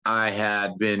I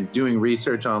had been doing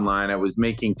research online. I was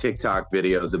making TikTok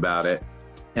videos about it.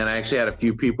 And I actually had a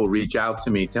few people reach out to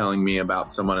me telling me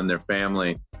about someone in their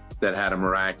family that had a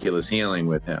miraculous healing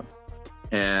with him.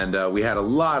 And we had a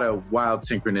lot of wild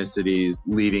synchronicities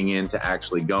leading into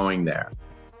actually going there.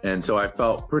 And so I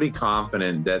felt pretty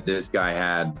confident that this guy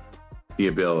had the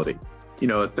ability. A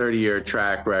 30-year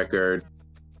track record.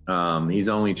 He's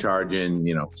only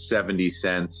charging, 70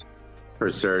 cents per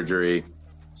surgery.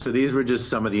 So these were just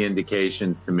some of the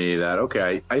indications to me that,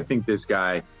 okay, I think this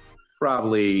guy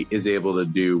probably is able to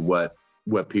do what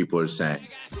people are saying.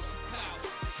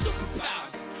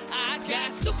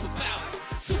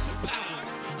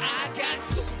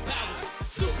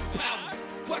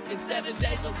 Working 7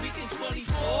 days a week and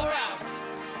 24 hours.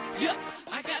 Yep,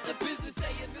 I got the business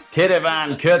saying this. Ted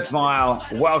Van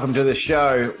Kurtzmeyer, welcome to the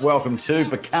show. Welcome to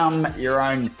Become Your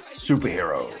Own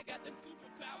Superhero.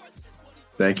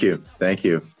 Thank you.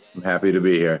 I'm happy to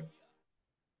be here.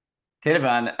 Ted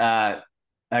Van,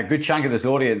 a good chunk of this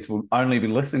audience will only be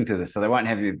listening to this, so they won't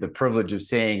have the privilege of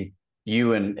seeing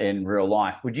you in real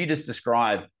life. Would you just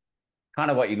describe kind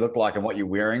of what you look like and what you're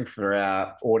wearing for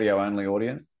our audio-only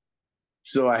audience?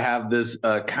 So I have this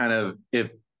kind of, if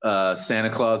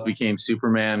Santa Claus became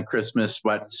Superman, Christmas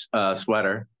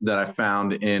sweater that I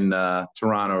found in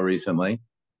Toronto recently.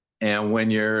 And when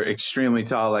you're extremely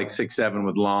tall, like 6'7"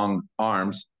 with long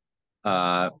arms,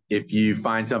 if you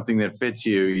find something that fits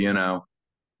you,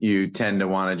 you tend to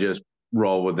want to just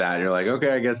roll with that. You're like,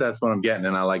 okay, I guess that's what I'm getting.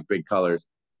 And I like big colors.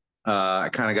 I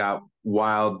kind of got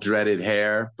wild dreaded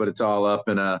hair, but it's all up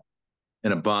in a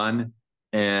bun,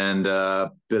 and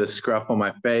a bit of scruff on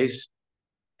my face.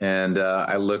 And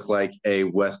I look like a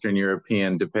Western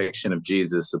European depiction of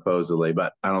Jesus, supposedly,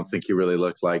 but I don't think he really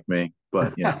looked like me.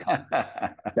 But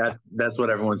that's what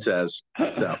everyone says.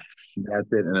 So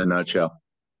that's it in a nutshell.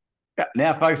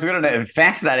 Now, folks, we've got a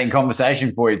fascinating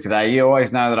conversation for you today. You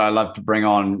always know that I love to bring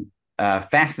on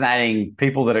fascinating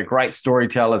people that are great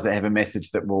storytellers that have a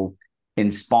message that will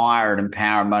inspire and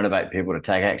empower and motivate people to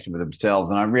take action for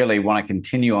themselves. And I really want to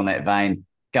continue on that vein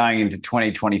going into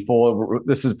 2024.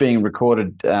 This is being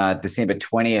recorded December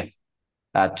 20th,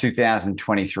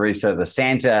 2023. So the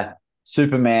Santa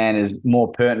Superman is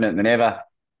more pertinent than ever.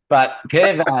 But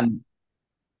Kevin,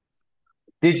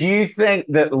 did you think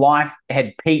that life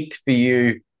had peaked for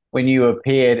you when you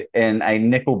appeared in a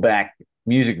Nickelback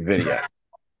music video?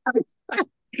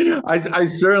 I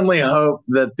certainly hope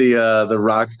that the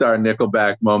rock star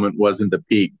Nickelback moment wasn't the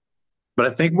peak. But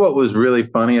I think what was really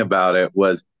funny about it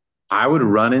was I would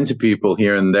run into people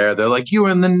here and there. They're like, you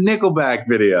were in the Nickelback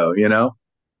video,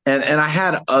 And I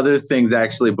had other things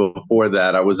actually before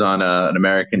that. I was on an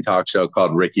American talk show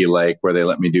called Ricky Lake, where they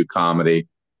let me do comedy.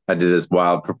 I did this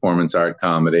wild performance art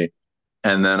comedy.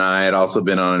 And then I had also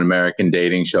been on an American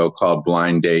dating show called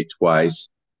Blind Date twice.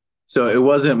 So it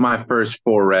wasn't my first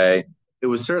foray. It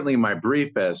was certainly my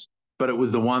briefest, but it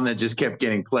was the one that just kept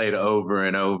getting played over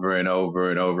and over and over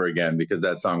and over again because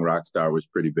that song Rockstar was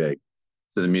pretty big.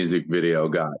 So the music video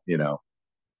got,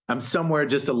 I'm somewhere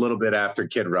just a little bit after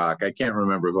Kid Rock. I can't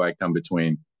remember who I come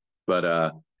between,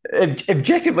 but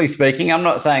objectively speaking, I'm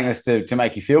not saying this to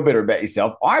make you feel better about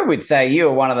yourself. I would say you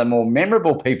are one of the more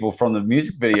memorable people from the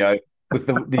music video with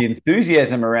the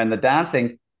enthusiasm around the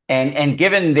dancing. And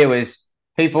given there was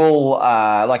people,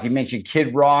 like you mentioned,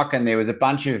 Kid Rock, and there was a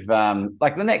bunch of,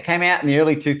 like when that came out in the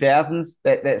early 2000s,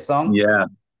 that song. Yeah.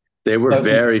 They were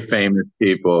very famous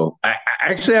people. I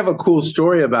actually have a cool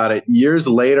story about it. Years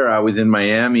later, I was in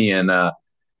Miami and I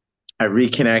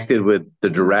reconnected with the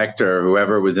director,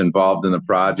 whoever was involved in the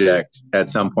project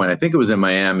at some point. I think it was in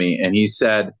Miami. And he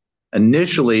said,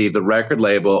 initially, the record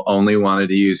label only wanted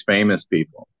to use famous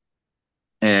people.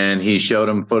 And he showed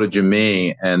him footage of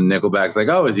me. And Nickelback's like,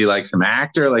 oh, is he like some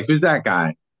actor? Like, who's that guy?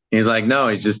 And he's like, no,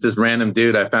 he's just this random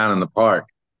dude I found in the park.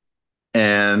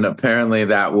 And apparently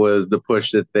that was the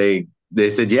push that they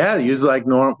said, yeah, use like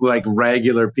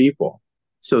regular people.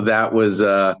 So that was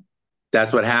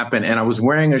that's what happened. And I was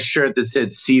wearing a shirt that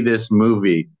said "See This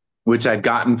Movie," which I'd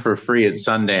gotten for free at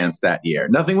Sundance that year.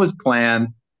 Nothing was planned.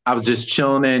 I was just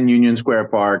chilling in Union Square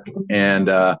Park, and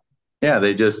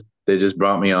they just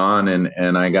brought me on,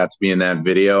 and I got to be in that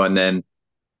video. And then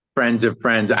friends of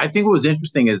friends. I think what was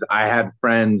interesting is I had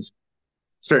friends,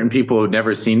 certain people who'd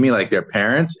never seen me, like their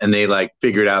parents, and they like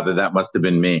figured out that must have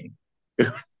been me.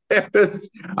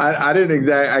 I didn't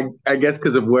exactly, I guess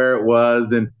because of where it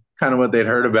was and kind of what they'd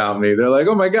heard about me. They're like,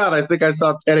 oh my God, I think I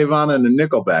saw Teddy Van in a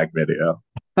Nickelback video.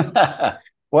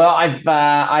 Well,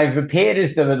 I've appeared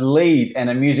as the lead in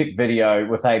a music video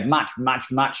with a much, much,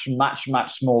 much, much,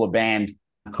 much smaller band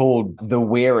called The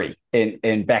Weary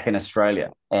in back in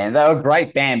Australia. And they were a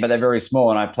great band, but they're very small.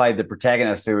 And I played the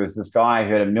protagonist, who was this guy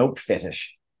who had a milk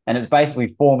fetish. And it's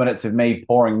basically 4 minutes of me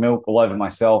pouring milk all over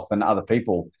myself and other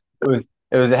people. It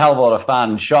was a hell of a lot of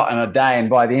fun, shot in a day. And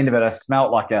by the end of it, I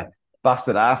smelt like a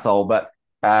busted asshole. But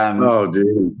Oh,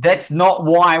 dude. that's not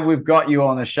why we've got you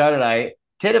on the show today.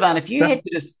 Tedevan, if you had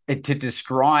to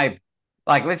describe,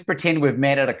 like, let's pretend we've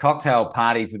met at a cocktail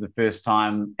party for the first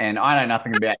time, and I know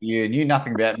nothing about you, and you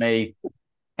nothing about me,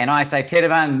 and I say,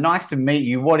 Tedevan, nice to meet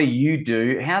you. What do you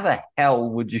do? How the hell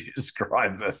would you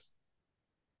describe this?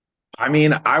 I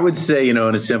mean, I would say, in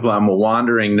a simple, I'm a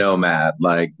wandering nomad,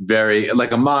 like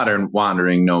like a modern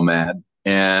wandering nomad.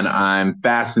 And I'm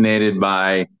fascinated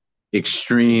by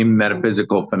extreme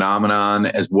metaphysical phenomenon,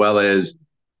 as well as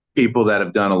people that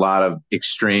have done a lot of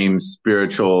extreme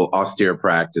spiritual austere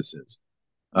practices.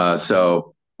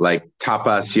 So like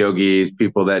tapas yogis,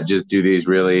 people that just do these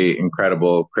really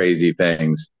incredible, crazy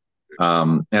things.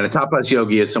 And a tapas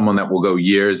yogi is someone that will go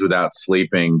years without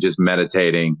sleeping, just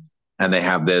meditating, and they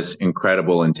have this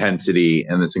incredible intensity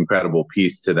and this incredible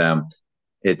peace to them.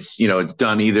 It's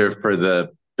done either for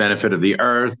the benefit of the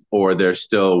earth, or they're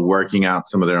still working out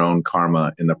some of their own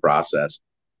karma in the process.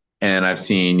 And I've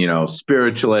seen,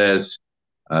 spiritualists,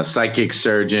 psychic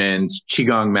surgeons,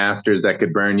 qigong masters that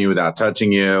could burn you without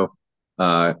touching you,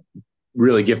 uh,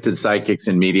 really gifted psychics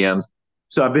and mediums.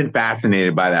 So I've been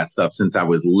fascinated by that stuff since I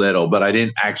was little, but I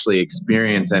didn't actually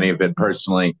experience any of it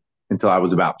personally until I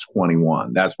was about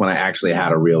 21. That's when I actually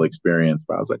had a real experience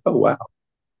where I was like, oh, wow.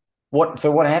 What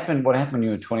happened? What happened when you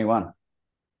were 21?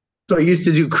 So I used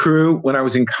to do crew when I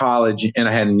was in college, and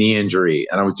I had a knee injury,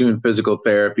 and I was doing physical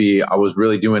therapy. I was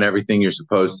really doing everything you're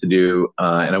supposed to do.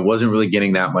 And I wasn't really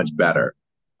getting that much better,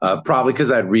 probably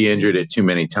because I'd re-injured it too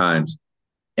many times.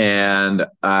 And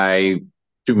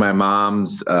through my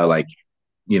mom's,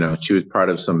 she was part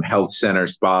of some health center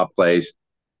spa place,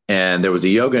 and there was a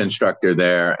yoga instructor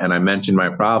there. And I mentioned my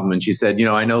problem, and she said,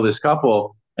 I know this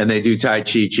couple, and they do Tai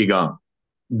Chi Qigong.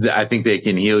 I think they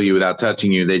can heal you without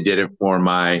touching you. They did it for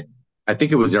I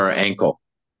think it was her ankle.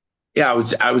 Yeah,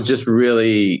 I was just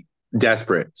really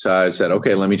desperate. So I said,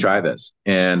 okay, let me try this.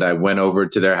 And I went over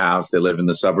to their house. They live in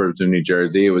the suburbs of New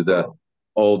Jersey. It was a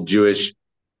old Jewish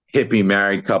hippie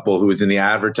married couple who was in the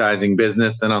advertising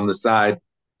business, and on the side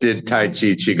did Tai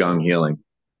Chi Qigong healing.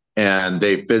 And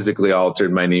they physically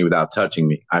altered my knee without touching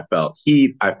me. I felt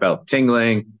heat. I felt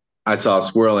tingling. I saw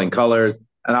swirling colors.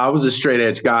 And I was a straight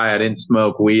edge guy. I didn't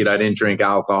smoke weed. I didn't drink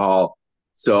alcohol.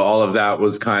 So all of that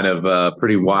was kind of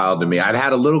pretty wild to me. I'd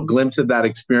had a little glimpse of that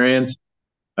experience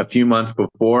a few months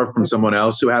before from someone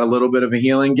else who had a little bit of a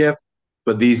healing gift,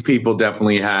 but these people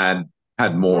definitely had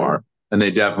more, and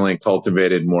they definitely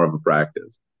cultivated more of a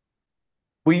practice.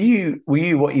 Were you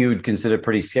what you would consider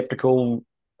pretty skeptical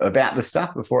about the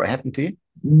stuff before it happened to you?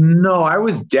 No, I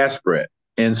was desperate.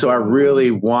 And so I really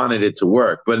wanted it to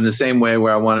work, but in the same way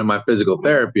where I wanted my physical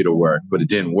therapy to work, but it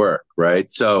didn't work.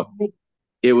 Right. So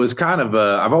it was kind of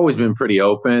I've always been pretty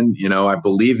open. I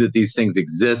believe that these things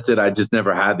existed. I just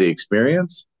never had the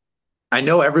experience. I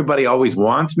know everybody always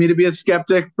wants me to be a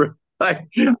skeptic. Like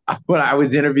when I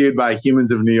was interviewed by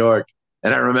Humans of New York,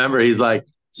 and I remember he's like,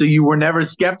 so you were never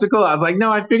skeptical? I was like,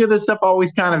 no, I figured this stuff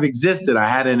always kind of existed. I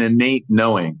had an innate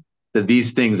knowing that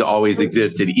these things always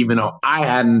existed, even though I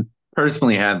hadn't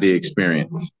personally had the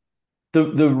experience. The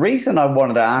reason I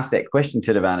wanted to ask that question,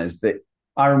 Tidavan, is that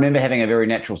I remember having a very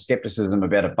natural skepticism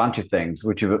about a bunch of things,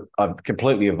 which have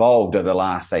completely evolved over the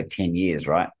last, say, 10 years,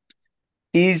 right?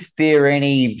 Is there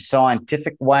any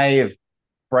scientific way of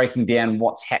breaking down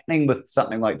what's happening with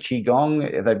something like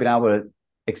Qigong? Have they been able to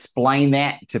explain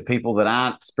that to people that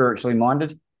aren't spiritually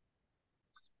minded?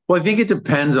 Well, I think it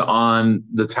depends on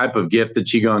the type of gift the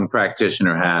Qigong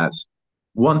practitioner has.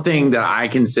 One thing that I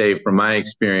can say from my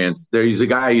experience, there's a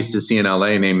guy I used to see in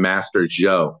LA named Master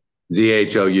Zhou,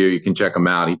 Zhou. You can check him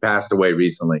out. He passed away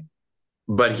recently,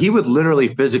 but he would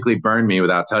literally physically burn me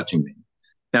without touching me.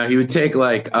 Now he would take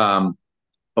like a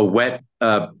wet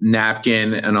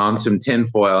napkin and on some tin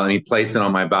foil, and he'd place it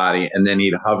on my body, and then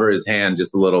he'd hover his hand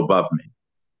just a little above me.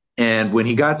 And when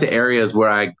he got to areas where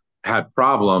I had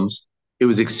problems, it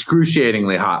was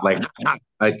excruciatingly hot, like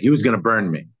he was going to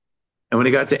burn me. And when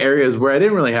he got to areas where I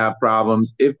didn't really have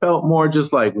problems, it felt more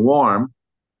just like warm,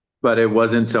 but it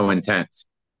wasn't so intense.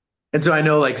 And so I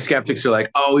know like skeptics are like,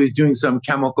 oh, he's doing some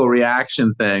chemical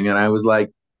reaction thing. And I was like,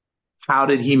 how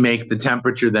did he make the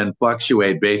temperature then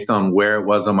fluctuate based on where it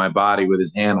was on my body with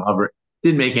his hand hover?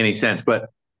 Didn't make any sense. But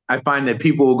I find that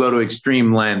people will go to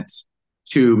extreme lengths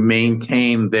to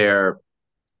maintain their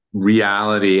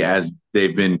reality as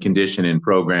they've been conditioned and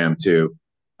programmed to,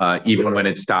 even when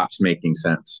it stops making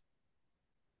sense.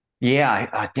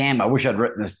 Yeah, damn, I wish I'd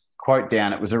written this quote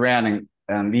down. It was around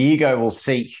the ego will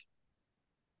seek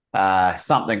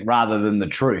something rather than the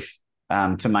truth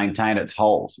to maintain its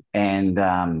hold. And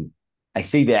I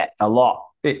see that a lot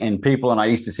in people, and I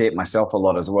used to see it myself a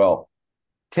lot as well.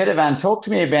 Tedevan, talk to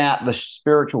me about the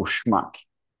spiritual schmuck.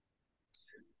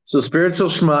 So, Spiritual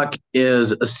Schmuck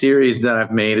is a series that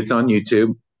I've made. It's on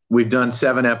YouTube. We've done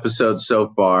 7 episodes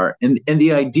so far. And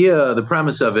the idea, the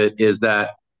premise of it is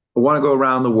that I want to go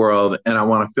around the world and I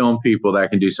want to film people that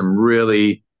can do some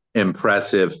really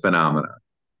impressive phenomena,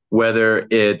 whether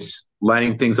it's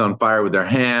lighting things on fire with their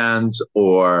hands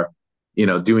or,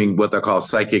 doing what they call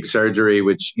psychic surgery,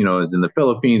 which, is in the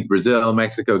Philippines, Brazil,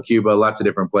 Mexico, Cuba, lots of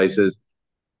different places,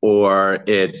 or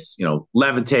it's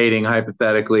levitating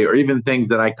hypothetically, or even things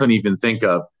that I couldn't even think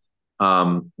of.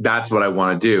 That's what I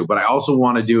want to do, but I also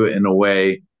want to do it in a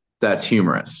way that's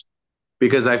humorous,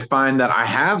 because I find that I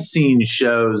have seen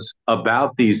shows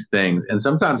about these things, and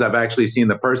sometimes I've actually seen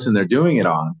the person they're doing it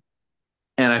on,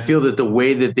 and I feel that the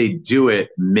way that they do it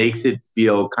makes it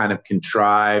feel kind of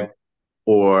contrived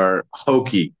or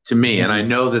hokey to me, and I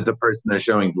know that the person they're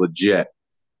showing is legit.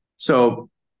 So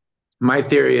my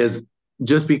theory is,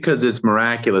 just because it's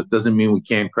miraculous doesn't mean we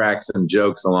can't crack some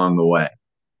jokes along the way.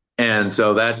 And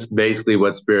so that's basically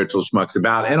what Spiritual Schmuck's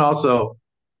about. And also,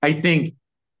 I think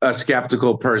a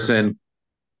skeptical person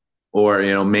or,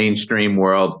 mainstream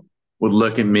world would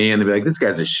look at me and they'd be like, this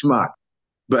guy's a schmuck.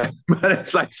 But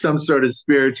it's like some sort of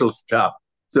spiritual stuff.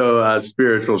 So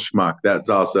Spiritual Schmuck, that's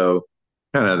also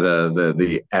kind of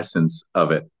the essence of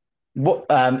it. What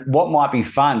might be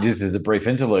fun, just as a brief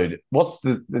interlude, what's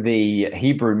the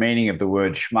Hebrew meaning of the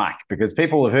word schmuck? Because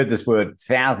people have heard this word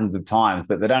thousands of times,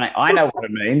 but they don't know. I know what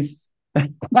it means.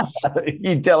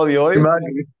 You tell the audience.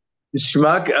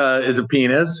 Schmuck is a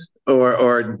penis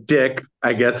or dick,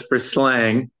 I guess, for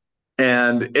slang.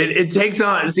 And it takes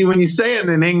on, see, when you say it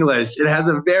in English, it has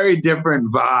a very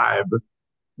different vibe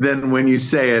than when you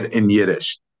say it in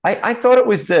Yiddish. I thought it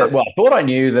was I thought I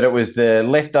knew that it was the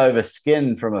leftover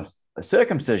skin from a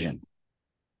circumcision.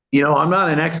 I'm not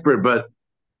an expert, but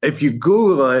if you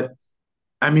Google it,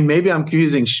 I mean, maybe I'm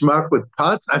confusing schmuck with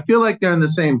putz. I feel like they're in the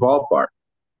same ballpark.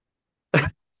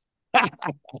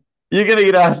 You're going to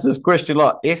get asked this question a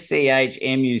lot.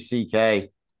 SCHMUCK.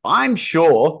 I'm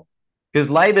sure, because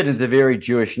Laban is a very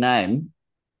Jewish name,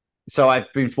 so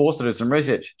I've been forced to do some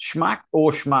research. Schmuck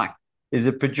or schmuck is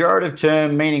a pejorative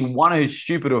term meaning one who's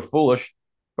stupid or foolish,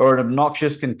 or an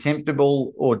obnoxious,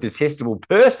 contemptible, or detestable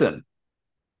person.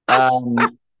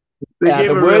 They gave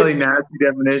a really nasty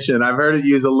definition. I've heard it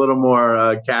used a little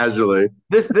more casually.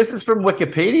 This is from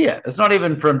Wikipedia. It's not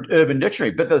even from Urban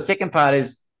Dictionary. But the second part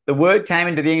is the word came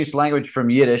into the English language from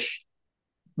Yiddish,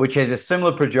 which has a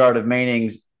similar pejorative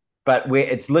meanings, but where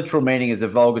its literal meaning is a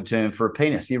vulgar term for a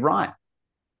penis. You're right.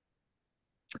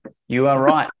 You are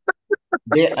right.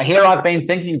 Here I've been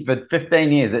thinking for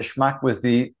 15 years that schmuck was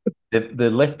the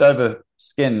leftover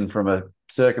skin from a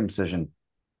circumcision.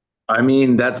 I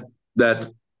mean, that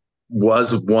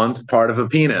was once part of a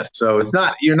penis, so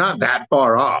you're not that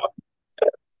far off.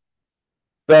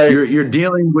 So you're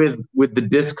dealing with the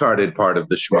discarded part of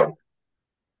the schmuck.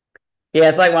 Yeah,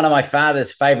 it's like one of my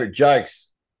father's favorite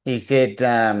jokes. He said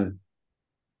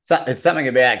it's something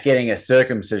about getting a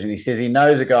circumcision. He says he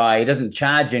knows a guy, he doesn't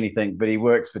charge anything, but he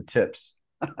works for tips.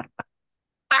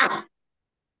 I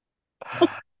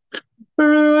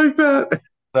really like that.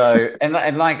 So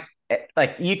and like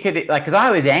you could because I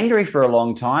was angry for a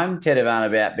long time, Tedevan,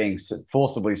 about being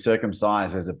forcibly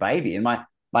circumcised as a baby, and my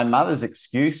mother's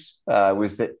excuse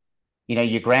was that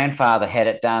your grandfather had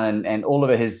it done, and all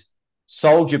of his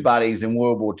soldier buddies in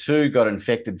World War II got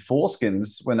infected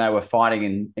foreskins when they were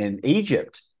fighting in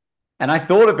Egypt. And I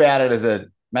thought about it as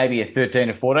maybe a 13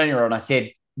 or 14-year-old, and I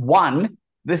said, 1,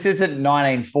 this isn't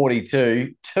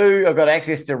 1942. 2, I've got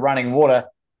access to running water.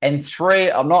 And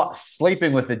 3, I'm not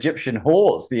sleeping with Egyptian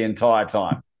whores the entire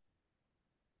time.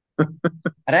 I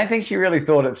don't think she really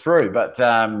thought it through. But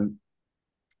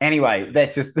anyway,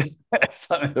 that's just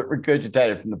something that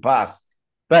regurgitated from the past.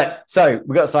 But so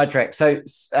we got sidetracked. So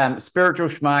Spiritual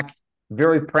Schmuck,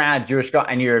 very proud Jewish guy,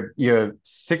 and you're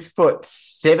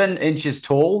 6'7"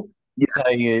 tall. Yeah. So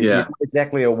you're not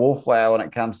exactly a wallflower when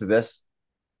it comes to this.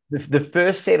 The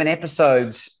first 7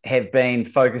 episodes have been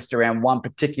focused around one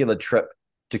particular trip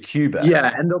to Cuba.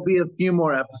 Yeah, and there'll be a few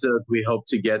more episodes we hope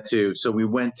to get to. So we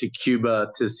went to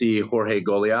Cuba to see Jorge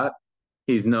Goliat.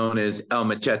 He's known as El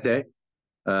Machete.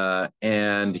 And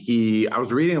I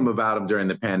was reading about him during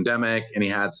the pandemic, and he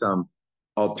had some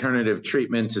alternative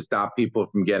treatment to stop people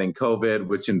from getting COVID,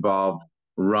 which involved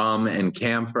rum and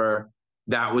camphor.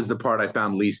 That was the part I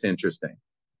found least interesting.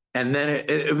 And then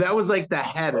that was like the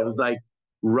head. It was like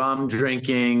rum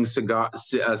drinking,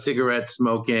 cigarette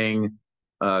smoking.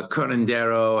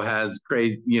 Curandero has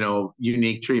crazy,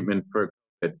 unique treatment for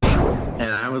COVID.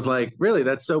 And I was like, really,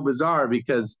 that's so bizarre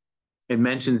because it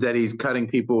mentions that he's cutting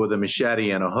people with a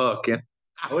machete and a hook. And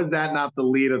how is that not the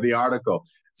lead of the article?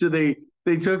 So they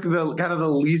took the kind of the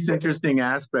least interesting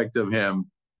aspect of him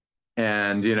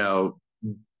and,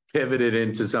 pivoted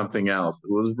into something else.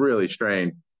 It was really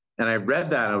strange. And I read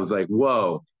that and I was like,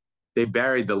 whoa, they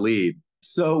buried the lead.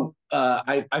 So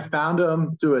I found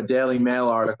him through a Daily Mail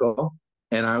article,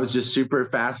 and I was just super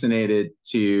fascinated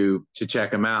to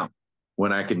check him out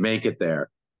when I could make it there.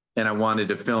 And I wanted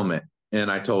to film it.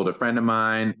 And I told a friend of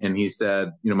mine, and he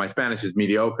said, my Spanish is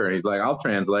mediocre. And he's like, I'll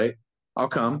translate. I'll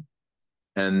come.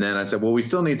 And then I said, well, we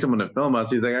still need someone to film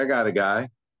us. He's like, I got a guy.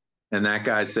 And that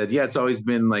guy said, yeah, it's always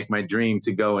been like my dream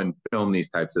to go and film these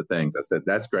types of things. I said,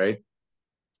 that's great.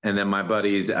 And then my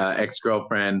buddy's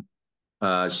ex-girlfriend,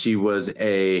 she was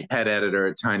a head editor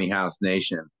at Tiny House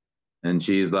Nation. And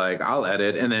she's like, I'll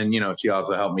edit. And then, she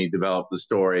also helped me develop the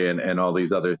story and all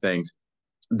these other things.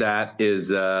 That's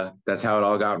how it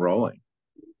all got rolling.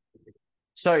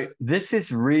 So this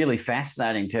is really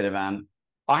fascinating, Tedivan.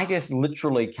 I just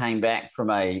literally came back from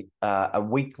a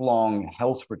week-long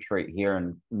health retreat here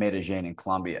in Medellin in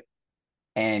Colombia.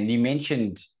 And you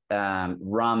mentioned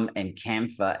rum and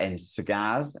camphor and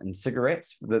cigars and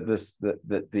cigarettes.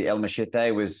 The El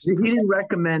Machete was. He didn't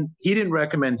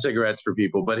recommend cigarettes for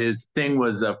people, but his thing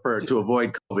was to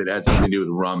avoid COVID. It had something to do with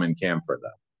rum and camphor, though.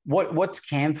 What's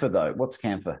camphor though? What's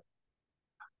camphor?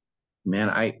 Man,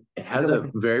 it has a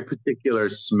very particular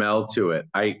smell to it.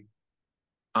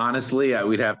 Honestly,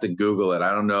 we'd have to Google it.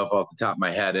 I don't know if off the top of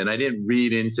my head, and I didn't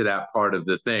read into that part of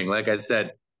the thing. Like I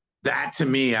said, that to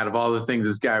me, out of all the things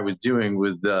this guy was doing,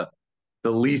 was the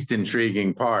least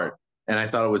intriguing part. And I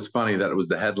thought it was funny that it was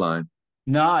the headline.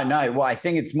 No. Well, I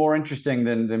think it's more interesting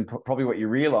than probably what you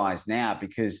realize now,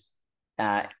 because,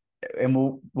 and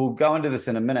we'll go into this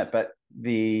in a minute, but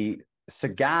the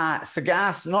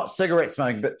cigars, not cigarette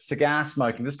smoking, but cigar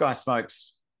smoking. This guy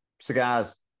smokes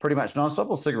cigars pretty much nonstop,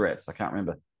 or cigarettes? I can't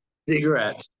remember.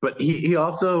 Cigarettes, but he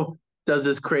also does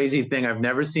this crazy thing. I've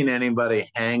never seen anybody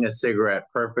hang a cigarette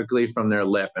perfectly from their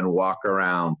lip and walk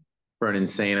around for an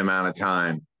insane amount of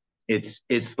time. It's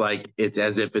like it's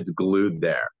as if it's glued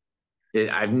there.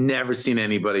 I've never seen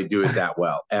anybody do it that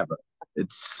well, ever.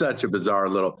 It's such a bizarre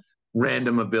little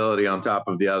random ability on top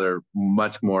of the other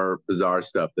much more bizarre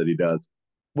stuff that he does.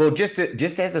 Well, just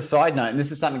as a side note, and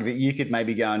this is something that you could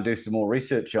maybe go and do some more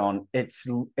research on. It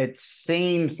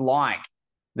seems like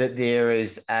that there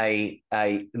is a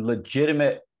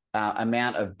legitimate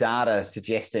amount of data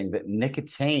suggesting that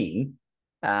nicotine,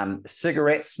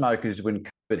 cigarette smokers when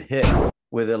COVID hit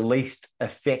were the least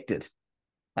affected,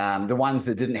 the ones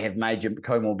that didn't have major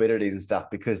comorbidities and stuff,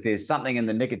 because there's something in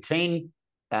the nicotine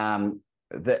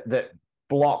that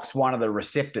blocks one of the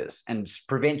receptors and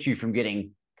prevents you from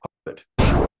getting COVID.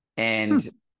 And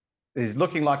there's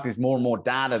looking like there's more and more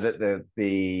data that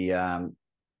the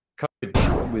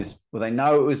COVID was, well, they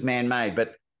know it was man-made,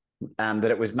 but that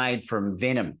it was made from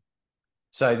venom.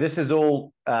 So this is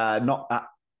all not,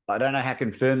 I don't know how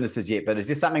confirmed this is yet, but it's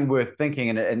just something worth thinking.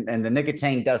 And the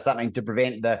nicotine does something to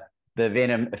prevent the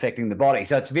venom affecting the body.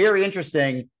 So it's very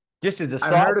interesting. Just as a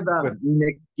side, I've heard about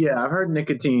I've heard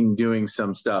nicotine doing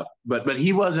some stuff, but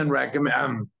he wasn't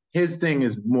recommend. His thing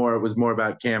was more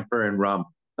about camphor and rum.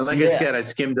 And like I said, I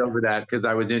skimmed over that because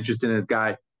I was interested in this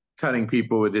guy cutting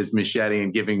people with his machete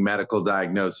and giving medical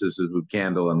diagnoses with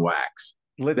candle and wax.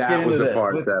 That was the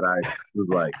part that I was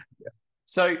like. Yeah.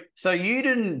 So you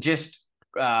didn't just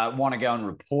want to go and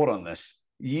report on this.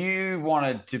 You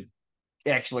wanted to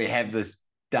actually have this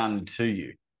done to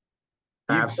you.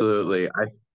 Absolutely.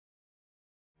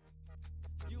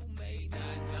 You may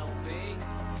not know me,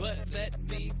 but let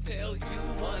me tell you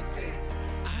one thing.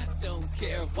 I don't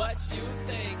care what you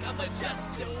think. I'ma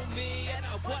just do me, and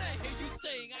I wanna hear you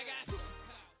sing.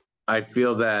 I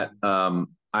feel that I'm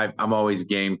always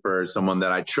game for someone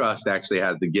that I trust actually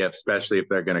has the gift, especially if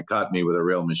they're going to cut me with a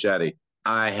real machete.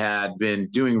 I had been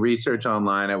doing research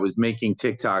online. I was making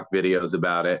TikTok videos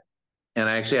about it. And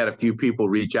I actually had a few people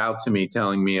reach out to me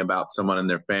telling me about someone in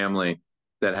their family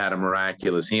that had a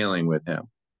miraculous healing with him.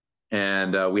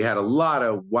 And we had a lot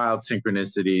of wild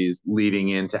synchronicities leading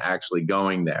into actually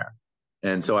going there.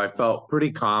 And so I felt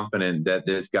pretty confident that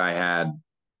this guy had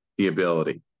the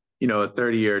ability. A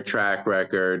 30-year track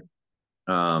record.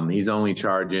 He's only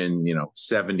charging,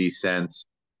 70 cents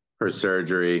per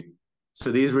surgery.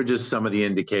 So these were just some of the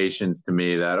indications to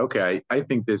me that, okay, I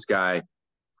think this guy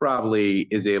probably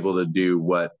is able to do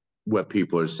what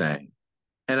people are saying.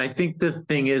 And I think the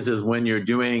thing is when you're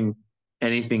doing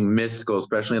anything mystical,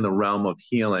 especially in the realm of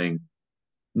healing,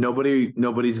 nobody's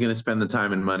going to spend the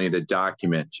time and money to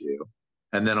document you.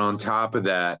 And then on top of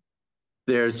that,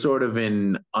 there's sort of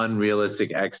an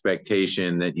unrealistic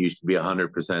expectation that you should be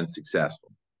 100%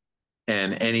 successful.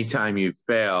 And anytime you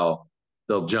fail,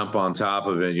 they'll jump on top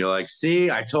of it. And you're like, see,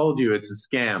 I told you it's a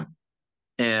scam.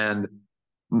 And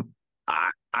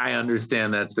I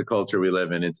understand that's the culture we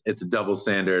live in. It's a double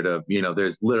standard of,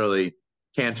 there's literally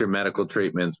cancer medical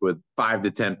treatments with 5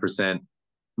 to 10%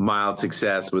 mild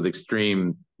success with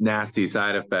extreme nasty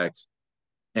side effects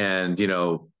and,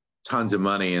 tons of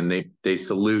money. And they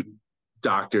salute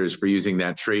doctors for using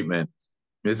that treatment.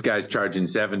 This guy's charging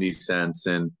 70 cents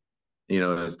and,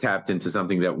 has tapped into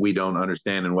something that we don't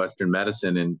understand in Western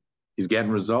medicine, and he's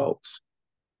getting results.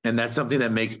 And that's something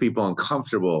that makes people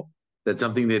uncomfortable. That's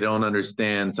something they don't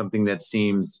understand, something that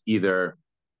seems either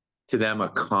to them a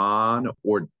con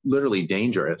or literally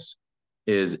dangerous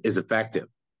is effective.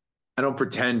 I don't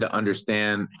pretend to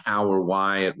understand how or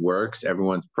why it works.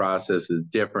 Everyone's process is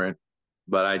different,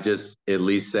 but I just at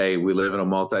least say we live in a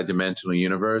multidimensional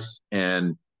universe,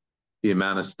 and the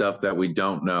amount of stuff that we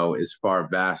don't know is far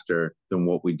vaster than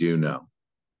what we do know.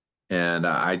 And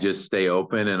I just stay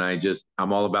open, and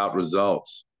I'm all about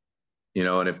results.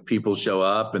 And if people show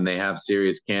up and they have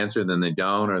serious cancer, then they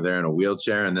don't, or they're in a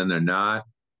wheelchair and then they're not,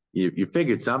 you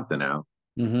figured something out.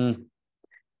 Mm-hmm.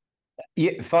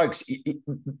 Yeah, folks,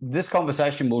 this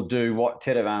conversation will do what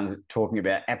Ted Ivan's talking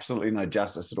about absolutely no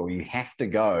justice at all. You have to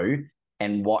go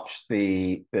and watch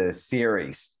the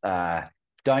series.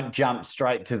 Don't jump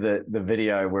straight to the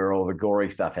video where all the gory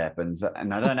stuff happens.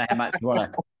 And I don't know how much you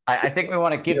want to. I think we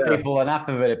want to give people enough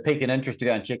of a pique and interest to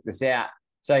go and check this out.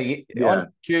 So on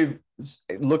YouTube,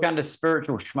 look under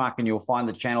Spiritual Schmuck and you'll find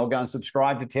the channel. Go and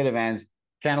subscribe to Ted Ivan's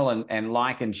channel and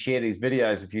like and share these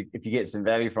videos if you get some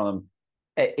value from them.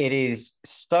 It is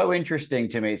so interesting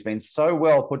to me. It's been so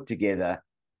well put together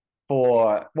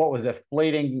for what was a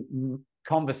fleeting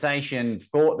conversation,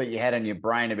 thought that you had in your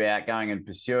brain about going and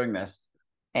pursuing this.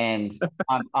 And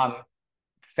I'm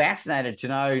fascinated to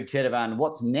know, Ted Ivan,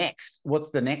 what's next?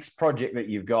 What's the next project that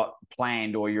you've got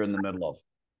planned or you're in the middle of?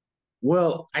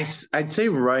 Well, I'd say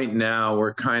right now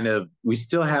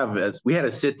we had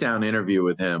a sit down interview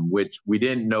with him, which we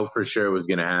didn't know for sure was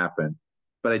going to happen.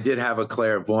 But I did have a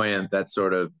clairvoyant that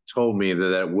sort of told me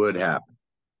that it would happen.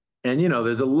 And,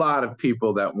 there's a lot of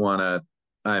people that want to,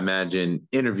 I imagine,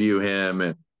 interview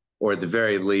him or at the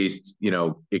very least,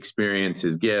 experience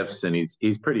his gifts. And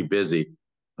he's pretty busy.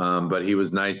 But he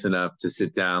was nice enough to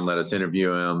sit down, let us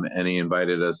interview him, and he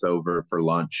invited us over for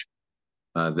lunch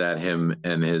that him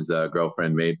and his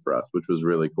girlfriend made for us, which was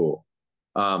really cool.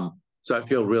 So I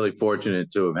feel really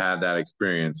fortunate to have had that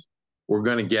experience. We're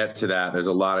going to get to that. There's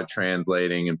a lot of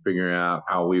translating and figuring out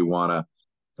how we want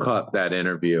to cut that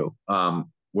interview.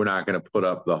 We're not going to put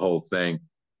up the whole thing.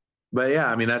 But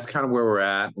yeah, I mean, that's kind of where we're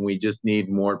at. We just need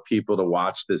more people to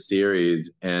watch the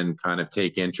series and kind of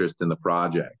take interest in the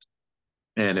project.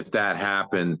 And if that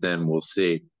happens, then we'll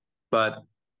see. But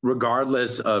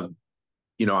regardless of,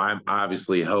 I'm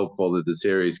obviously hopeful that the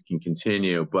series can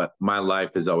continue, but my life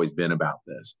has always been about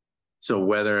this. So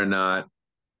whether or not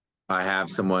I have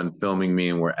someone filming me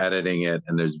and we're editing it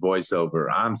and there's voiceover,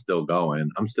 I'm still going.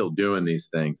 I'm still doing these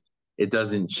things. It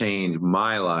doesn't change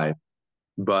my life,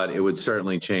 but it would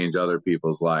certainly change other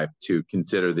people's life to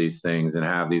consider these things and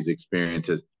have these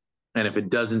experiences. And if it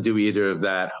doesn't do either of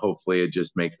that, hopefully it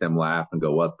just makes them laugh and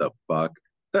go, what the fuck?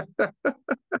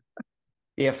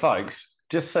 Yeah, folks,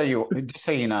 just so you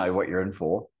know what you're in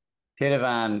for, Ted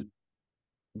Ivan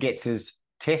gets his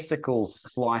testicles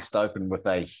sliced open with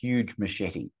a huge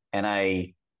machete and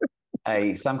a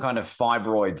some kind of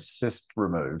fibroid cyst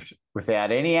removed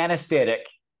without any anesthetic.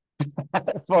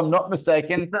 If I'm not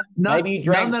mistaken. Maybe he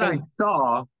drank none that I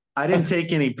saw. I didn't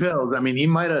take any pills. I mean, he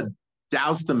might have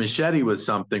doused the machete with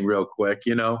something real quick,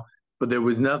 but there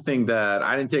was nothing that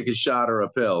I didn't take a shot or a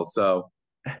pill. So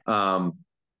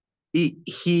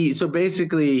so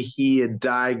basically he had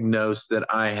diagnosed that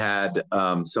I had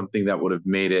something that would have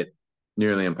made it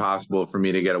nearly impossible for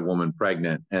me to get a woman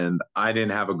pregnant. And I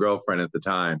didn't have a girlfriend at the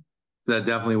time. So that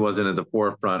definitely wasn't at the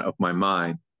forefront of my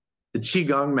mind. The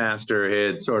Qigong master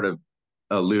had sort of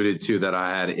alluded to that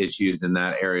I had issues in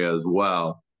that area as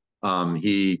well.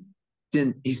 He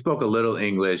spoke a little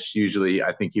English. Usually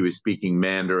I think he was speaking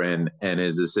Mandarin and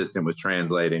his assistant was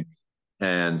translating.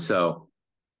 And so,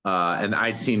 and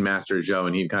I'd seen Master Zhou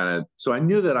and so I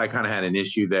knew that I kind of had an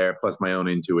issue there, plus my own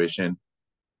intuition.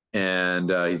 And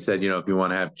he said, if you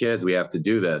want to have kids, we have to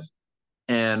do this.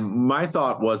 And my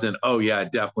thought wasn't, oh yeah, I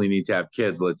definitely need to have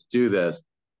kids. Let's do this.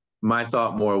 My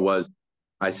thought more was,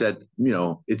 I said,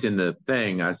 it's in the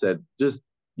thing. I said, just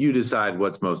you decide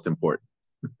what's most important.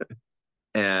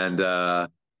 And I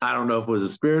don't know if it was a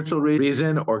spiritual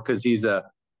reason or because he's a,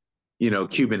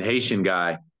 Cuban Haitian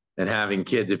guy, and having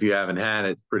kids, if you haven't had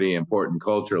it, it's pretty important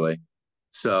culturally.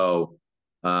 So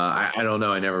I don't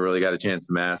know. I never really got a chance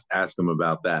to ask him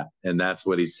about that. And that's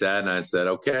what he said. And I said,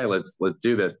 okay, let's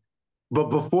do this. But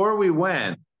before we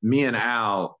went, me and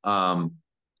Al,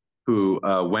 who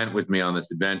went with me on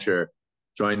this adventure,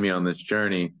 joined me on this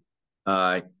journey.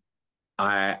 I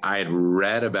had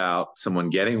read about someone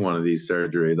getting one of these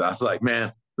surgeries. I was like,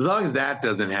 man, as long as that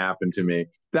doesn't happen to me,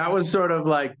 that was sort of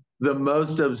like the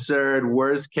most absurd,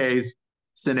 worst case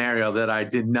scenario that I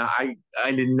did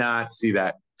not see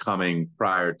that coming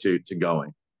prior to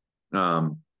going.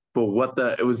 But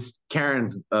it was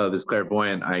Karen's, this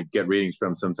clairvoyant I get readings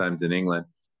from sometimes in England.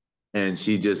 And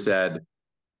she just said,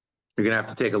 you're going to have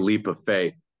to take a leap of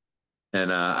faith.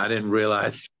 And I didn't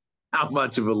realize how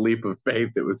much of a leap of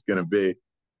faith it was going to be.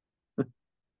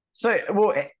 So,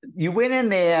 well, you went in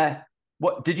there.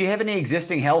 What did you have any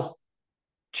existing health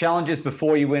challenges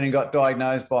before you went and got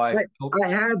diagnosed by? I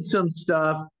had some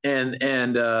stuff, and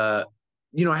I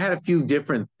had a few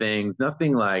different things.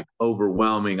 Nothing like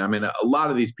overwhelming. I mean, a lot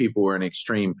of these people were in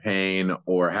extreme pain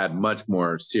or had much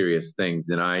more serious things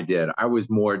than I did. I was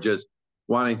more just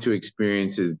wanting to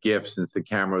experience his gift, since the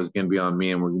camera was going to be on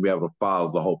me and we're going to be able to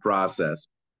follow the whole process.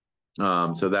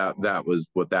 So that was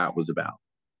what that was about.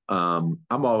 I'm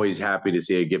always happy to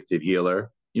see a gifted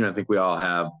healer. I think we all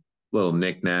have little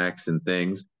knickknacks and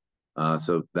things.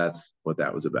 So that's what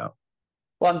that was about.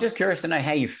 Well, I'm just curious to know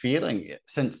how you're feeling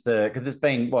because it's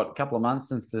been a couple of months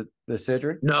since the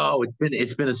surgery? No,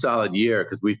 it's been a solid year,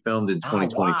 because we filmed in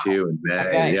 2022 in May.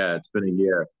 Okay. Yeah, it's been a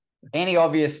year. Any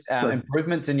obvious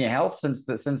improvements in your health since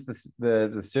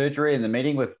the surgery and the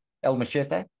meeting with El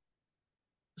Machete?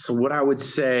 So what I would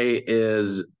say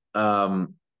is,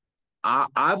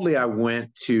 oddly, I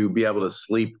went to be able to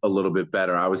sleep a little bit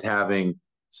better. I was having,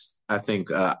 I think,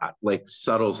 like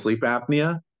subtle sleep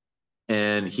apnea,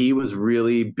 and he was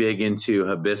really big into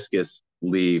hibiscus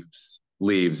leaves.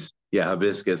 Yeah,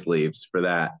 hibiscus leaves for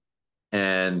that.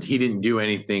 And he didn't do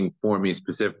anything for me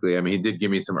specifically. I mean, he did give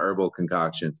me some herbal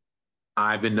concoctions.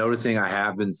 I've been noticing I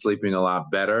have been sleeping a lot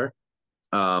better,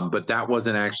 but that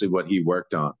wasn't actually what he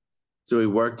worked on. So he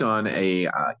worked on a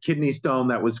kidney stone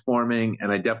that was forming,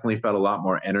 and I definitely felt a lot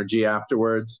more energy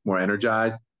afterwards, more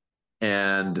energized.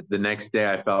 And the next day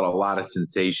I felt a lot of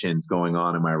sensations going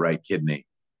on in my right kidney.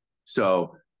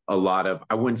 So a lot of,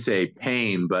 I wouldn't say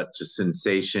pain, but just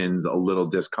sensations, a little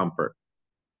discomfort.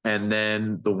 And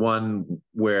then the one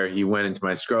where he went into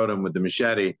my scrotum with the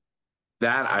machete,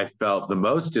 that I felt the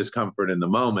most discomfort in the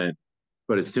moment.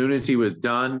 But as soon as he was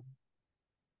done,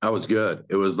 I was good.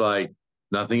 It was like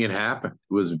nothing had happened.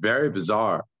 It was very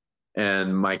bizarre.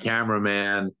 And my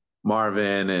cameraman,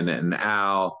 Marvin, and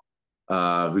Al,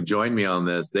 who joined me on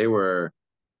this, they were,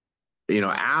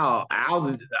 Al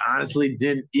honestly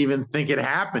didn't even think it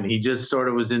happened. He just sort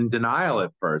of was in denial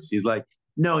at first. He's like,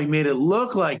 no, he made it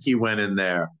look like he went in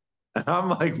there. And I'm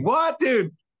like, what,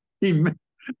 dude?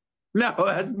 No,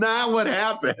 that's not what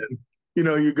happened.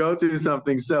 You go through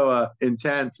something so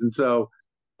intense and so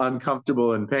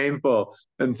uncomfortable and painful,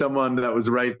 and someone that was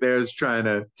right there is trying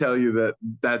to tell you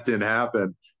that didn't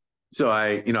happen. So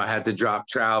I had to drop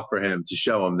trowel for him to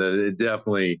show him that it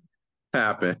definitely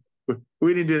happened.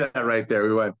 We didn't do that right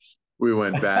there. We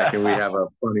went back, and we have a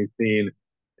funny scene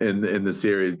in the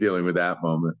series dealing with that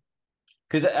moment.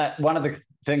 Because one of the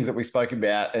things that we spoke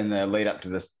about in the lead up to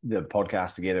the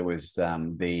podcast together was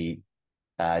the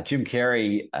Jim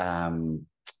Carrey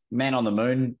Man on the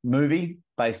Moon movie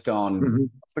based on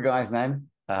what's the guy's name?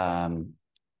 A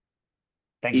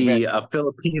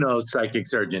Filipino psychic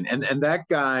surgeon, and that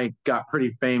guy got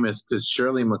pretty famous because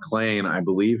Shirley MacLaine, I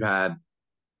believe, had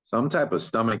some type of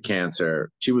stomach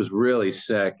cancer. She was really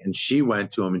sick, and she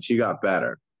went to him, and she got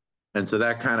better. And so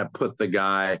that kind of put the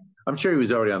guy. I'm sure he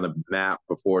was already on the map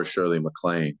before Shirley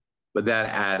MacLaine, but that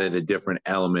added a different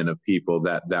element of people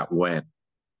that went.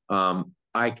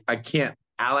 I can't.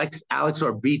 Alex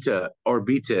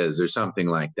Orbitas or something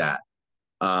like that.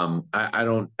 I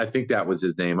think that was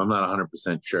his name. I'm not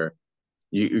 100% sure.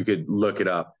 You could look it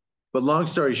up. But long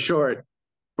story short,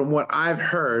 from what I've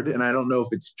heard, and I don't know if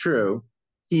it's true,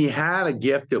 he had a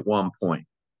gift at one point.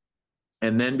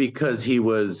 And then because he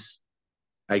was,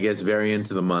 I guess, very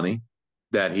into the money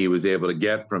that he was able to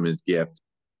get from his gift,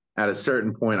 at a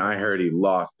certain point, I heard he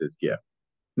lost his gift.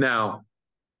 Now,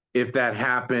 if that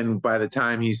happened by the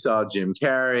time he saw Jim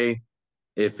Carrey,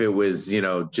 if it was,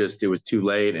 it was too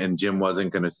late and Jim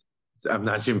wasn't going to, I'm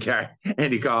not Jim Carrey,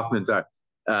 Andy Kaufman, sorry.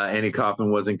 Annie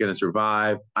Kaufman wasn't going to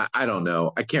survive. I don't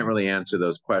know. I can't really answer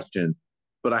those questions,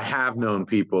 but I have known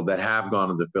people that have gone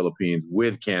to the Philippines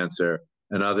with cancer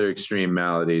and other extreme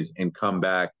maladies and come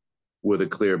back with a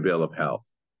clear bill of health.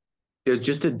 There's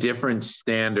just a different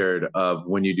standard of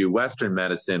when you do Western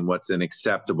medicine, what's an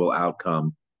acceptable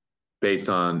outcome based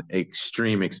on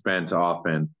extreme expense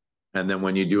often. And then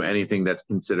when you do anything that's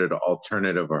considered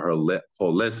alternative or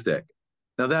holistic.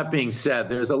 Now, that being said,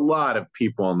 there's a lot of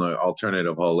people in the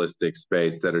alternative holistic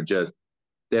space that are just,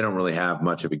 they don't really have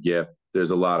much of a gift.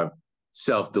 There's a lot of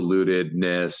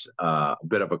self-deludedness, a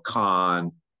bit of a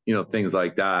con, things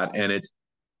like that. And it's,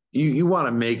 you want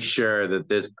to make sure that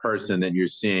this person that you're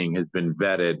seeing has been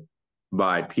vetted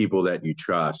by people that you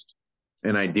trust,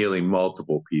 and ideally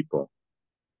multiple people.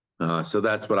 So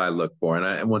that's what I look for.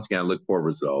 And once again, I look for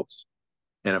results.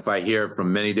 And if I hear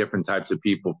from many different types of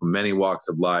people from many walks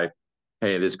of life,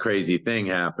 hey, this crazy thing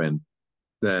happened,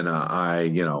 then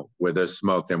where there's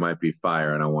smoke, there might be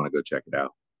fire, and I want to go check it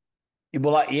out.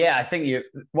 Well, I think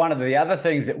one of the other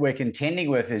things that we're contending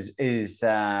with is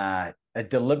a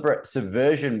deliberate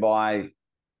subversion by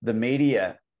the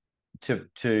media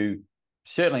to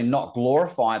certainly not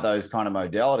glorify those kind of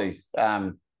modalities.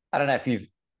 I don't know if you've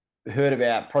heard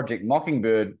about Project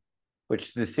Mockingbird,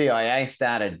 which the CIA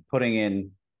started putting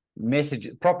in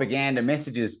propaganda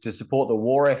messages to support the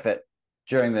war effort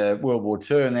during the World War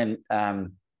II, and then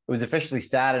it was officially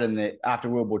started after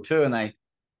World War II, and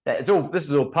this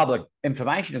is all public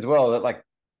information as well, that like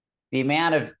the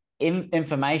amount of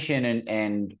information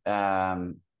and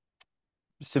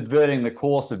subverting the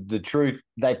course of the truth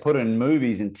they put in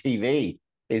movies and TV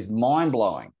is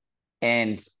mind-blowing.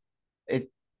 And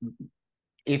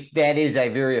if that is a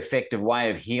very effective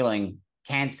way of healing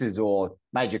cancers or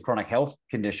major chronic health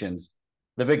conditions,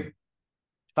 the big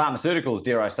pharmaceuticals,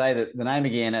 dare I say the name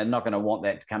again, are not going to want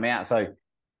that to come out. So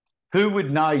who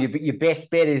would know? Your best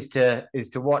bet is to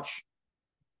watch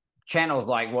channels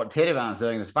like what Tedivan's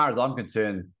doing. As far as I'm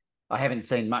concerned, I haven't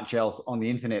seen much else on the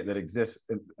internet that exists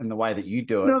in the way that you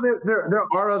do it. No, there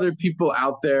are other people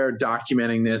out there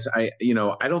documenting this. I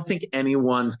don't think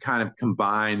anyone's kind of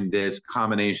combined this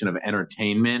combination of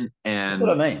entertainment and, that's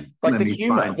what I mean, like the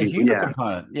humor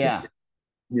component. Yeah.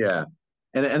 Yeah.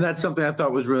 And that's something I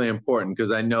thought was really important,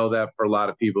 because I know that for a lot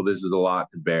of people, this is a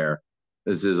lot to bear.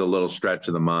 This is a little stretch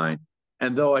of the mind.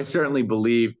 And though I certainly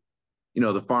believe,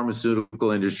 the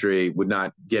pharmaceutical industry would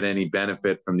not get any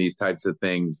benefit from these types of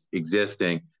things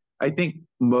existing, I think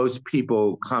most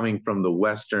people coming from the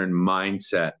Western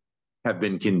mindset have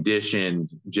been conditioned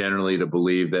generally to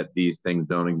believe that these things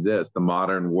don't exist. The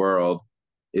modern world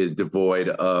is devoid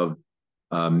of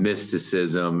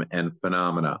mysticism and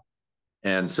phenomena.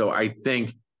 And so I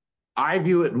think I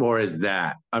view it more as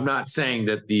that. I'm not saying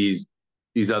that these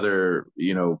other,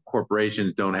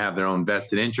 corporations don't have their own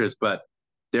vested interests, but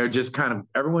they're just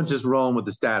everyone's just rolling with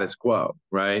the status quo,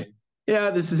 right?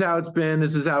 Yeah, this is how it's been.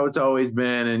 This is how it's always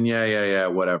been. And yeah,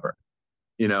 whatever.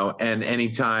 And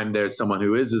anytime there's someone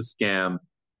who is a scam,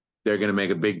 they're going to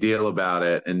make a big deal about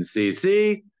it and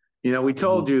see, we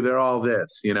told you they're all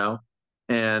this,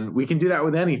 and we can do that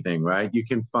with anything, right? You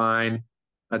can find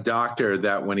a doctor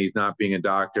that when he's not being a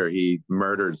doctor, he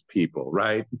murders people,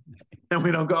 right? And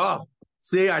we don't go, oh,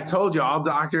 see, I told you all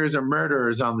doctors are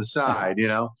murderers on the side,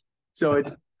 So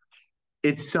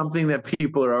it's something that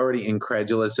people are already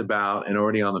incredulous about and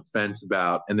already on the fence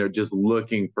about, and they're just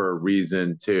looking for a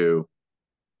reason to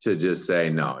just say,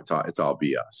 no, it's all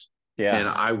BS. Yeah. And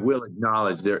I will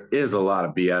acknowledge there is a lot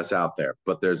of BS out there,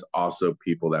 but there's also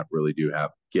people that really do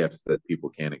have gifts that people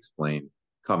can't explain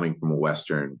coming from a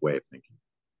Western way of thinking.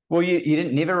 Well, you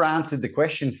never answered the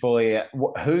question fully.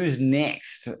 Who's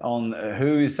next?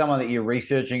 Who's someone that you're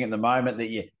researching at the moment that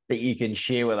you can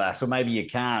share with us? Or maybe you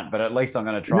can't, but at least I'm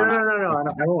going to try.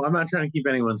 No. I'm not trying to keep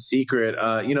anyone's secret.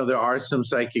 There are some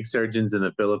psychic surgeons in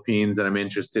the Philippines that I'm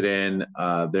interested in.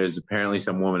 There's apparently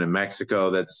some woman in Mexico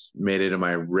that's made it on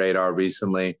my radar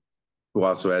recently who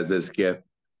also has this gift.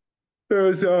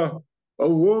 There's a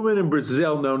woman in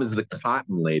Brazil known as the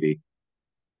Cotton Lady.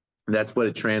 That's what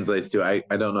it translates to. I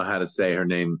don't know how to say her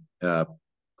name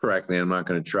correctly. I'm not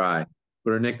going to try.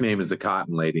 But her nickname is the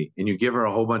Cotton Lady. And you give her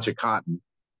a whole bunch of cotton,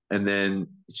 and then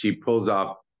she pulls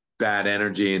off bad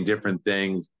energy and different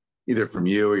things, either from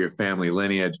you or your family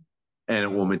lineage, and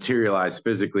it will materialize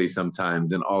physically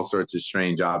sometimes in all sorts of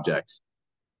strange objects.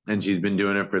 And she's been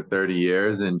doing it for 30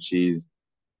 years, and she's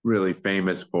really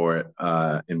famous for it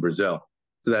in Brazil.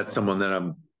 So that's someone that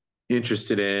I'm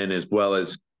interested in, as well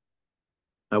as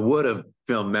I would have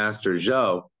filmed Master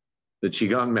Zhou, the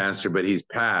Qigong master, but he's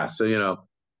passed. So,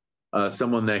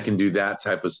 someone that can do that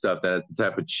type of stuff, that has the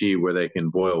type of Qi where they can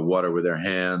boil water with their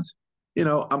hands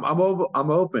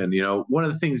I'm open. One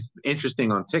of the things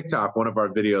interesting on TikTok, one of our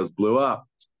videos blew up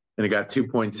and it got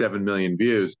 2.7 million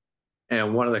views.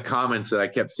 And one of the comments that I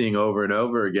kept seeing over and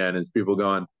over again is people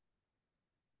going,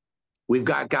 "We've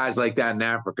got guys like that in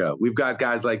Africa. We've got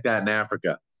guys like that in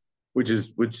Africa," which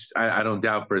I don't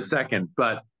doubt for a second.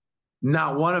 But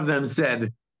not one of them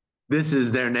said, "This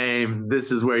is their name.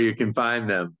 This is where you can find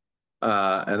them."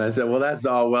 And I said, "Well, that's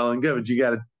all well and good, but you got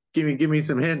to give me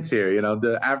some hints here.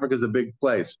 Africa's a big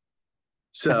place."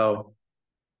 So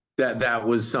that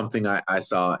was something I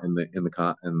saw in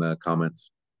the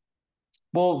comments.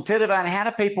 Well, Tedivan, how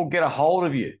do people get a hold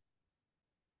of you?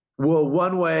 Well,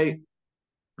 one way,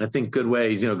 I think good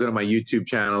ways, go to my YouTube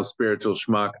channel, Spiritual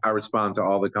Schmuck. I respond to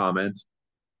all the comments.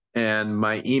 And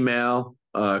my email,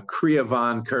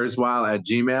 Kriyavan Kurzweil at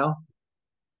Gmail.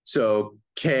 So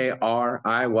KRIYAVAN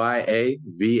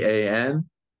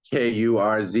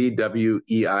KURZWEIL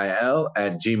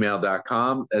at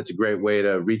gmail.com. That's a great way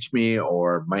to reach me,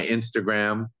 or my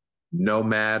Instagram,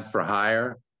 Nomad for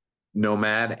Hire.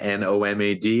 Nomad,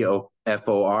 NOMADFORHIRE.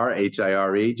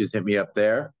 Just hit me up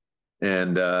there.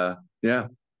 And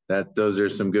those are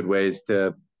some good ways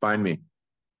to find me.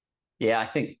 Yeah, I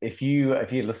think if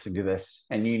you're listening to this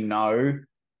and you know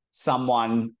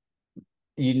someone,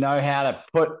 you know how to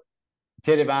put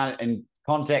Tedivan in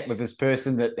contact with this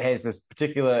person that has this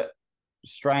particular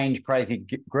strange, crazy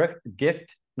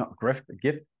gift,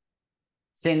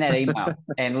 send that email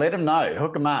and let them know,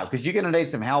 hook them up, because you're going to need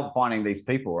some help finding these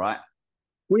people, right?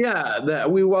 Well, yeah,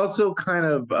 we also kind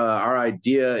of, our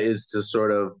idea is to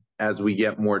sort of, as we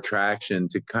get more traction,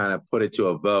 to kind of put it to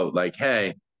a vote. Like,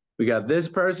 hey, we got this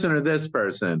person or this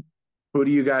person. Who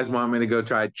do you guys want me to go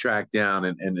track down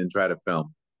and try to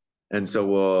film? And so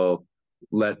we'll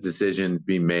let decisions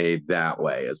be made that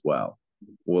way as well.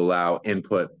 We'll allow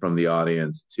input from the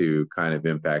audience to kind of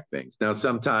impact things. Now,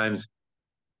 sometimes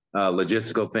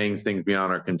logistical things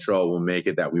beyond our control will make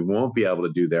it that we won't be able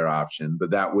to do their option,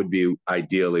 but that would be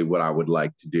ideally what I would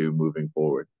like to do moving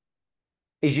forward.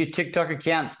 Is your TikTok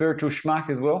account Spiritual Schmuck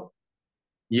as well?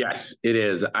 Yes, it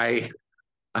is. I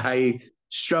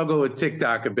struggle with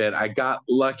TikTok a bit. I got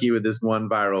lucky with this one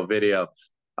viral video.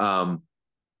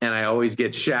 And I always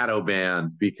get shadow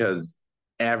banned because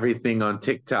everything on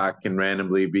TikTok can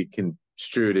randomly be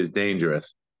construed as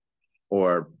dangerous,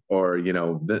 or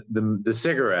the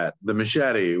cigarette, the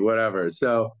machete, whatever.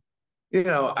 So we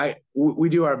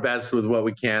do our best with what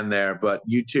we can there, but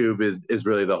YouTube is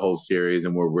really the whole series,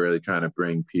 and we're really trying to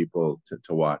bring people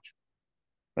to watch.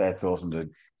 That's awesome, dude.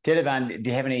 Tedivan,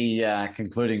 do you have any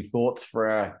concluding thoughts for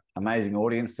our amazing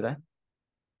audience today?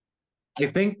 I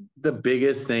think the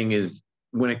biggest thing is,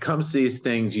 when it comes to these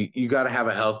things, you got to have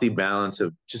a healthy balance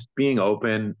of just being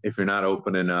open if you're not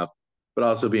open enough, but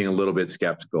also being a little bit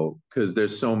skeptical, because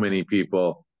there's so many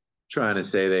people trying to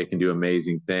say they can do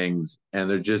amazing things, and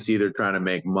they're just either trying to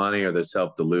make money or they're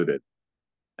self-deluded.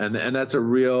 And that's a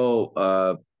real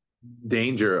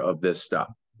danger of this stuff.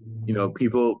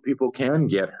 People can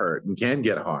get hurt and can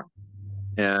get harmed.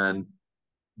 And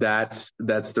that's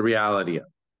the reality of it.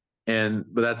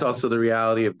 But that's also the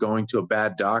reality of going to a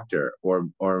bad doctor, or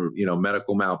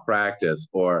medical malpractice,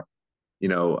 or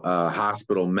a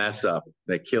hospital mess up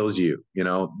that kills you.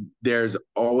 There's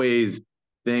always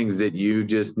things that you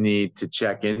just need to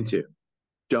check into.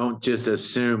 Don't just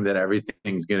assume that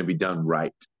everything's going to be done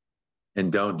right,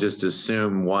 and don't just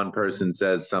assume one person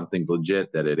says something's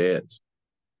legit that it is.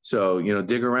 So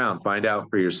dig around, find out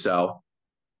for yourself.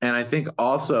 And I think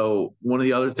also one of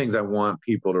the other things I want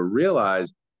people to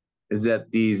realize is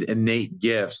that these innate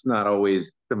gifts, not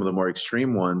always some of the more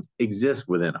extreme ones, exist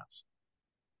within us.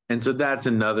 And so that's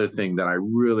another thing that I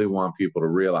really want people to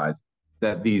realize,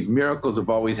 that these miracles have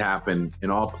always happened in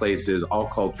all places, all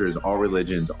cultures, all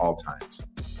religions, all times.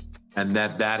 And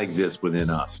that exists within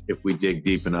us. If we dig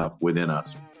deep enough within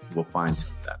us, we'll find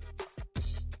some of that.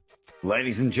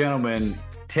 Ladies and gentlemen,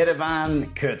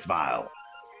 Tedivan Kurzweil.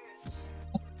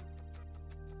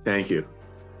 Thank you.